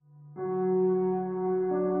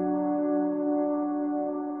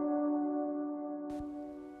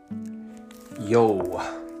Yo,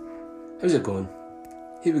 how's it going?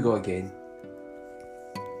 Here we go again.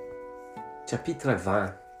 Chapitre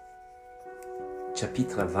 20.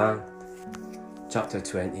 Chapitre 20. Chapter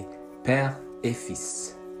 20. Père et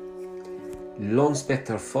fils.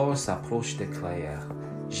 L'inspecteur Four s'approche de Claire,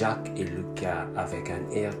 Jacques et Lucas avec un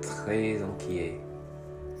air très inquiet.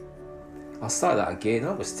 I'll start that again,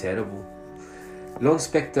 that was terrible.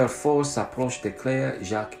 L'inspecteur Four s'approche de Claire,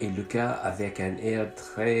 Jacques et Lucas avec un air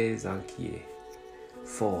très inquiet.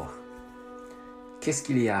 Four. Qu'est-ce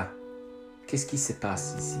qu'il y a? Qu'est-ce qui se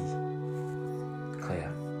passe ici?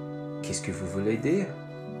 Claire. Qu'est-ce que vous voulez dire?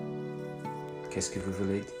 Qu'est-ce que vous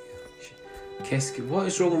voulez dire? What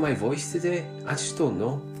is wrong with my voice today? I just don't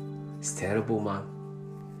know. It's terrible, man.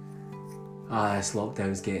 This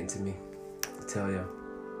lockdown's getting to me, I tell you.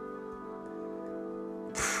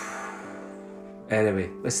 Anyway,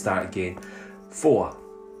 let's start again. 4.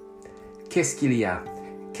 Qu'est-ce qu'il y a?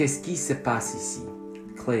 Qu'est-ce qui se passe ici?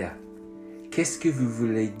 Claire. Qu'est-ce que vous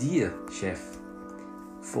voulez dire, chef?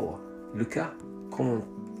 4. Lucas, comment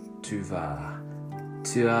tu vas?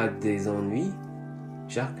 Tu as des ennuis?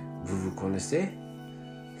 Jacques, vous vous connaissez?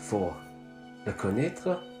 4. Le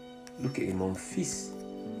connaître? Lucas est mon fils.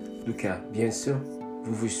 Lucas, bien sûr,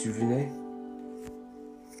 vous vous souvenez?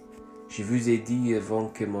 Je vous ai dit avant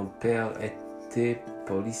que mon père était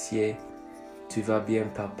policier. Tu vas bien,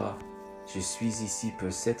 papa? Je suis ici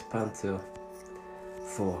pour cette peinture.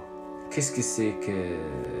 4. Qu'est-ce que c'est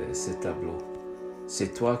que ce tableau?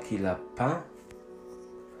 C'est toi qui l'as peint?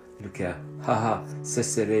 Lucas, haha, ce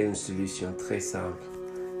serait une solution très simple.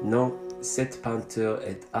 Non, cette peinture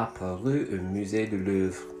est apparue au musée du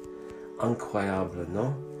Louvre. Incroyable,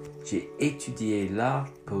 non? J'ai étudié l'art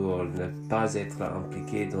pour ne pas être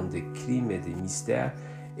impliqué dans des crimes et des mystères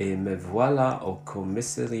et me voilà au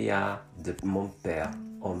commissariat de mon père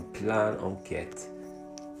en pleine enquête.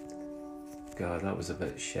 God, that was a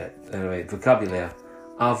bit shit. Anyway, vocabulaire.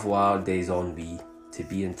 Avoir des ennuis. To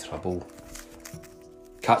be in trouble.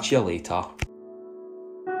 Catch you later.